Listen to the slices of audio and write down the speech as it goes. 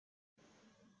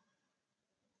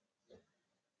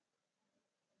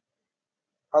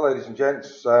Hi ladies and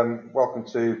gents, welcome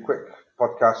to a quick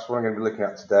podcast. What I'm going to be looking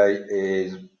at today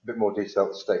is a bit more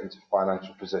detailed statement of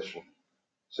financial position.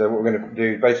 So what we're going to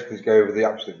do basically is go over the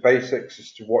absolute basics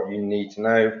as to what you need to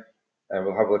know, and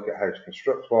we'll have a look at how to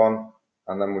construct one,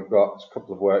 and then we've got a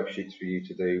couple of worksheets for you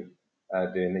to do,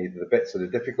 doing either the bits that are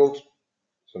difficult,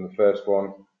 so in the first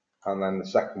one, and then the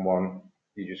second one,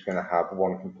 you're just going to have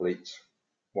one to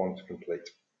complete.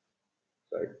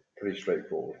 So pretty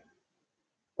straightforward.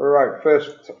 Alright,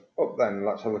 first up then,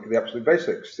 let's have a look at the absolute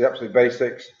basics. The absolute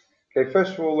basics, okay,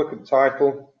 first of all, look at the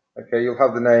title. Okay, you'll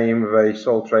have the name of a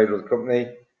sole trader of the company,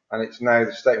 and it's now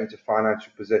the statement of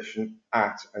financial position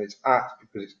at, and it's at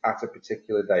because it's at a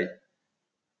particular date.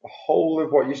 The whole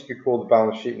of what used to be called the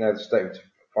balance sheet, now the statement of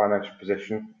financial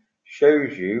position,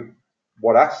 shows you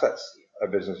what assets a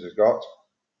business has got,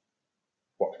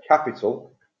 what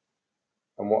capital,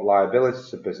 and what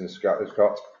liabilities a business has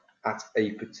got at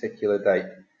a particular date.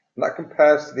 And that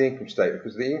compares to the income statement,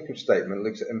 because the income statement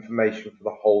looks at information for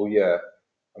the whole year.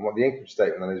 And what the income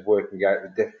statement then is working out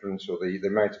the difference or the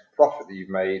amount of profit that you've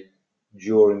made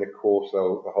during the course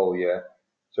of the whole year.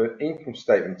 So an income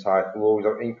statement title will always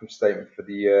have income statement for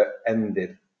the year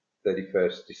ended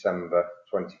 31st December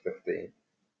 2015.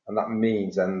 And that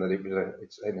means then that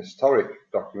it's an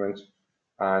historic document,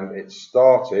 and it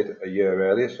started a year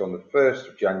earlier, so on the 1st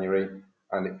of January,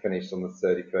 and it finished on the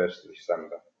 31st of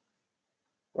December.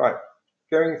 Right,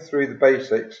 going through the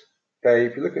basics, okay,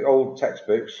 if you look at old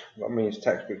textbooks, that means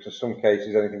textbooks in some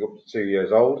cases anything up to 2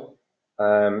 years old,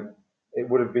 it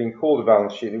would have been called a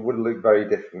balance sheet and it would have looked very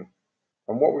different.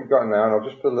 And what we've got now, and I'll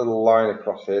just put a little line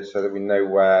across here so that we know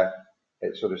where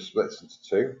it sort of splits into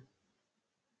two.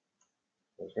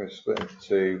 It's going to split into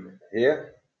two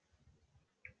here.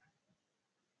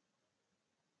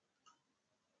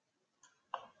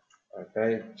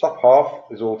 Okay, top half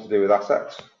is all to do with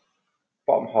assets.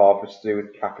 Bottom half is to do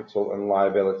with capital and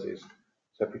liabilities.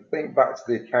 So if we think back to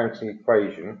the accounting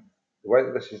equation, the way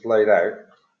that this is laid out,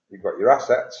 you've got your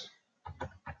assets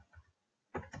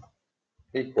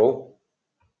equal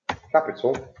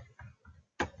capital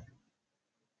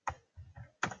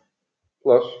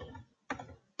plus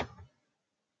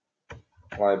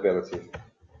liabilities.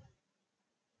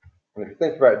 And if you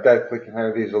think about dead click and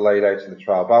how these are laid out in the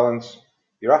trial balance,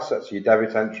 your assets are your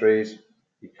debit entries,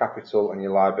 your capital and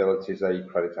your liabilities are your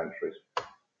credit entries.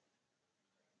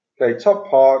 Okay, top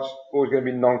part's always going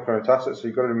to be non-current assets, so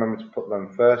you've got to remember to put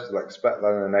them first. They'll expect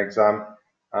that in an exam.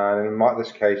 And in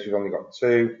this case, you've only got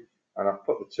two, and I've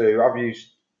put the two. I've used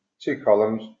two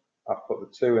columns. I've put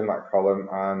the two in that column,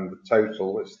 and the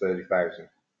total is 30,000. You've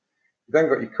then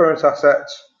got your current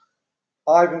assets.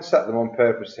 I haven't set them on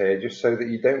purpose here, just so that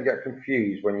you don't get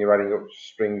confused when you're adding up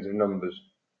strings of numbers.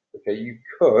 Okay, you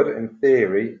could, in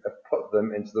theory, have put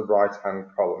them into the right-hand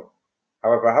column.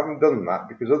 However, I haven't done that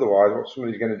because otherwise what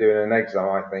somebody's going to do in an exam,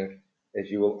 I think, is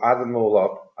you will add them all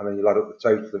up and then you'll add up the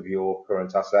total of your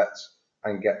current assets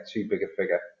and get too big a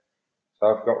figure.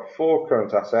 So I've got 4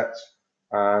 current assets,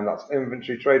 and that's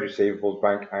inventory, trade receivables,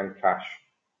 bank and cash.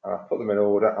 And I've put them in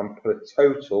order and put a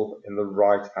total in the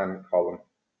right-hand column.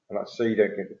 And that's so you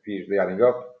don't get confused with the adding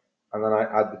up. And then I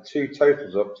add the two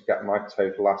totals up to get my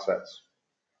total assets.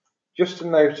 Just a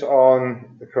note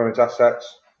on the current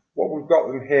assets. What we've got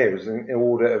them here is in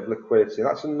order of liquidity, and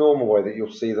that's a normal way that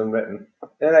you'll see them written.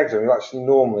 In an exam, you'll actually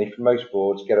normally, for most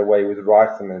boards, get away with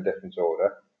writing them in a different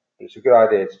order, but it's a good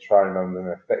idea to try and remember them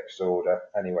in a fixed order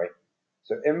anyway.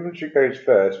 So inventory goes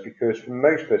first because for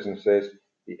most businesses,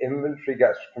 the inventory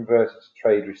gets converted to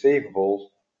trade receivables,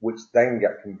 which then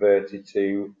get converted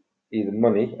to either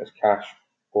money as cash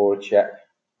or a cheque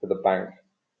for the bank.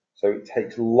 So it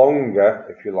takes longer,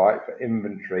 if you like, for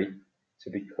inventory to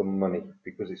become money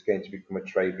because it's going to become a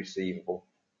trade receivable.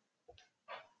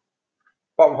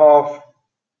 Bottom half,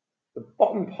 the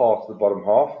bottom part of the bottom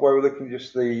half, where we're looking at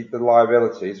just the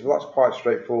liabilities, well, that's quite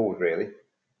straightforward, really.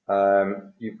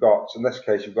 You've got, in this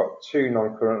case, you've got 2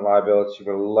 non-current liabilities. You've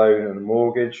got a loan and a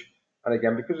mortgage. And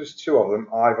again, because there's 2 of them,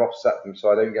 I've offset them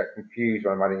so I don't get confused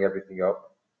when I'm adding everything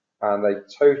up. And they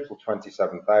total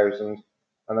 27,000.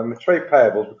 And then with trade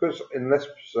payables, because in this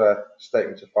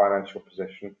statement of financial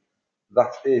position,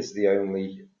 that is the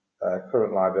only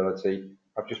current liability,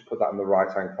 I've just put that in the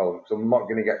right-hand column because I'm not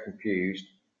going to get confused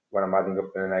when I'm adding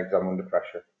up in an exam under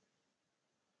pressure.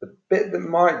 The bit that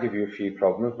might give you a few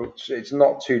problems, but it's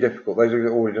not too difficult, those who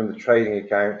have already done the trading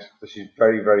account, this is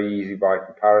very, very easy by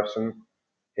comparison,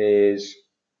 is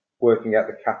working out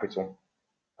the capital.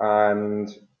 And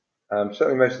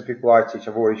certainly most of the people I teach,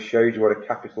 I've already showed you what a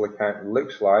capital account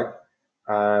looks like,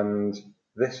 and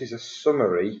this is a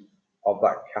summary of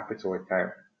that capital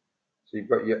account. So you've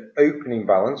got your opening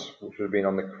balance, which would have been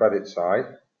on the credit side,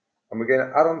 and we're going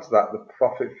to add on to that the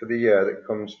profit for the year that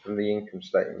comes from the income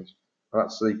statement. And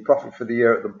that's the profit for the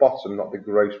year at the bottom, not the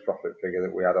gross profit figure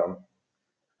that we add on.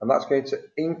 And that's going to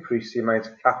increase the amount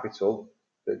of capital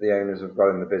that the owners have got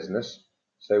in the business.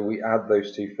 So we add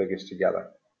those two figures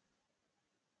together.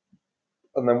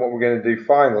 And then what we're going to do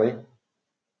finally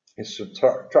is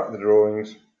subtract the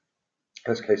drawings.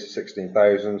 In this case, it's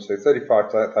 16,000. So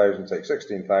 35,000 take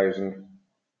 16,000.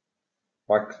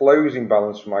 My closing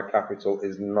balance for my capital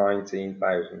is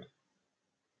 19,000.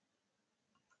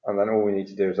 And then all we need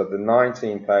to do is add the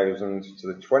 19,000 to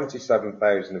the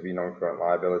 27,000 of your non-current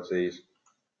liabilities,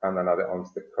 and then add it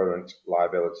onto the current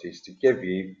liabilities to give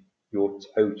you your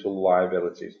total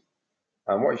liabilities.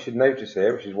 And what you should notice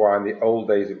here, which is why in the old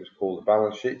days it was called a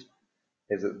balance sheet,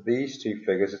 is that these two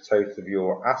figures, the total of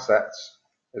your assets,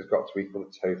 has got to equal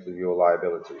the total of your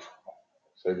liabilities.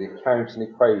 So the accounting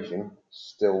equation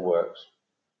still works.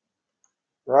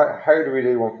 Right, how do we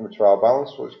do one from a trial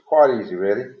balance? Well, it's quite easy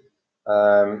really.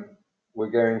 We're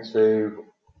going to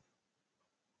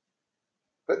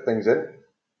put things in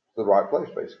the right place,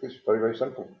 basically. It's very, very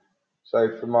simple.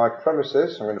 So for my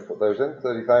premises, I'm going to put those in,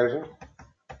 30,000.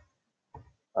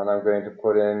 And I'm going to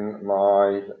put in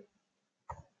my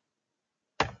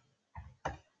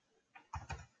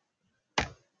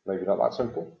maybe not that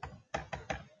simple.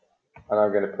 And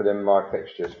I'm going to put in my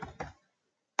fixtures.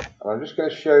 And I'm just going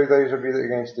to show those of you that are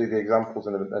going to do the examples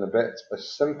in a bit, a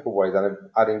simple way then of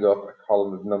adding up a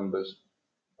column of numbers.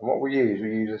 And what we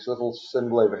use this little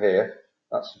symbol over here.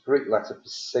 That's the Greek letter for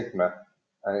sigma,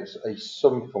 and it's a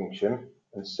sum function,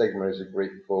 and sigma is a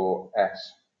Greek for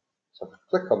S. So if I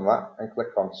click on that and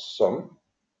click on sum,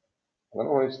 and then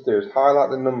all I need to do is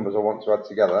highlight the numbers I want to add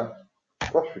together,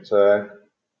 push return,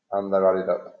 and they're added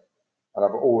up. And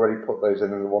I've already put those in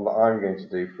the one that I'm going to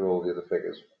do for all the other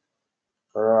figures.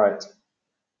 Alright,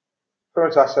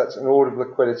 current assets and order of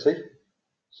liquidity.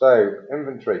 So,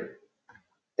 inventory.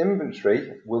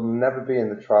 Inventory will never be in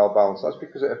the trial balance. That's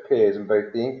because it appears in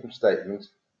both the income statement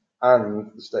and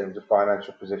the statement of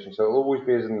financial position. So it will always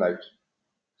be as a note.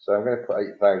 So I'm going to put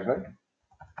 8,000 in.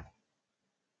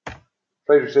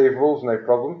 Trade receivables, no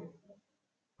problem.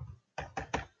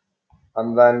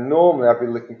 And then normally I'd be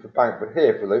looking for bank, but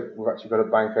here for Luke, we've actually got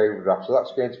a bank overdraft. So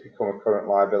that's going to become a current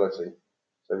liability.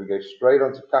 So we go straight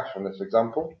onto cash on this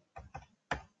example.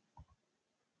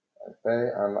 Okay,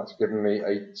 and that's given me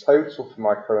a total for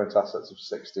my current assets of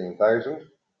 16,000.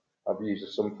 I've used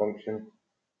the sum function,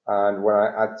 and when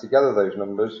I add together those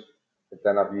numbers,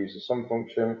 again I've used the sum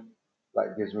function.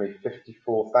 That gives me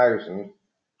 54,000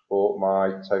 for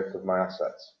my total of my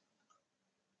assets.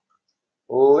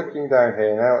 Looking down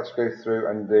here now, let's go through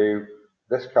and do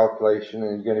this calculation,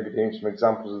 and you're going to be doing some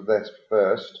examples of this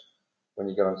first when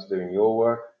you get on to doing your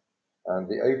work. And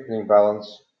the opening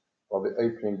balance. Well, the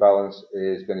opening balance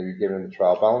is going to be given in the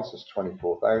trial balance as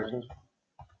 24,000.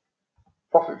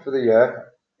 Profit for the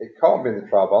year, it can't be in the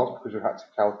trial balance because we've had to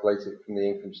calculate it from the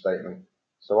income statement.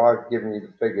 So I've given you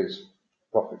the figures,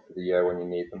 profit for the year when you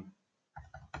need them.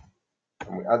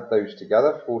 And we add those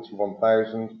together,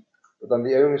 41,000. But then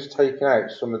the owner's taken out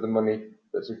some of the money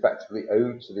that's effectively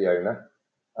owed to the owner.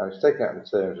 And it's taken out in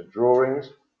terms of drawings.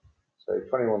 So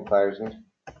 21,000.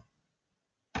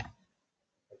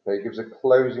 Okay, it gives a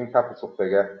closing capital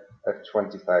figure of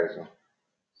 20,000.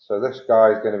 So this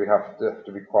guy is going to have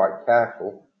to be quite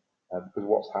careful because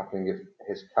what's happening if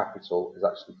his capital is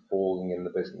actually falling in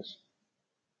the business.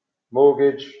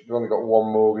 Mortgage, you've only got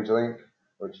one mortgage link,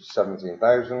 which is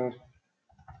 17,000.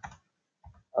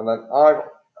 And then I'm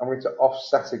going to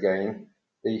offset again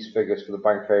these figures for the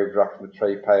bank overdraft and the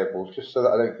trade payables, just so that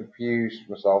I don't confuse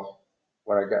myself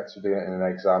when I get to doing it in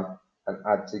an exam, and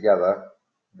add together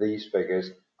these figures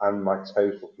and my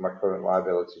total for my current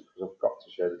liability, because I've got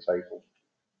to show the total.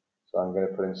 So I'm going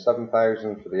to put in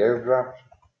 7,000 for the overdraft,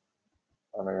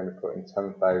 and I'm going to put in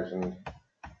 10,000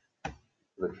 for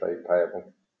the trade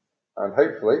payable. And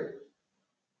hopefully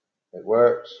it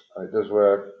works, and it does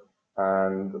work,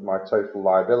 and my total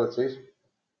liabilities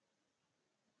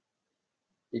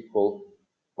equal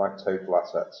my total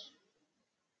assets.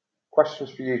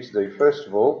 Questions for you to do. First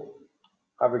of all,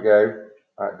 have a go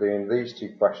at doing these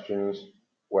two questions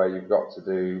where you've got to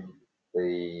do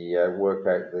the work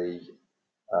out the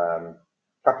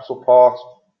capital part,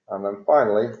 and then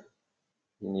finally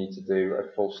you need to do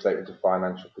a full statement of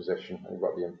financial position, and you've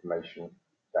got the information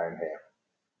down here.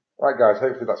 Right guys,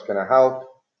 hopefully that's going to help.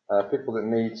 People that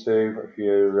need to, if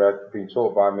you're being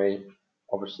taught by me,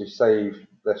 obviously save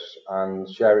this and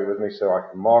share it with me so I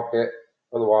can mark it.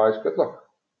 Otherwise, good luck.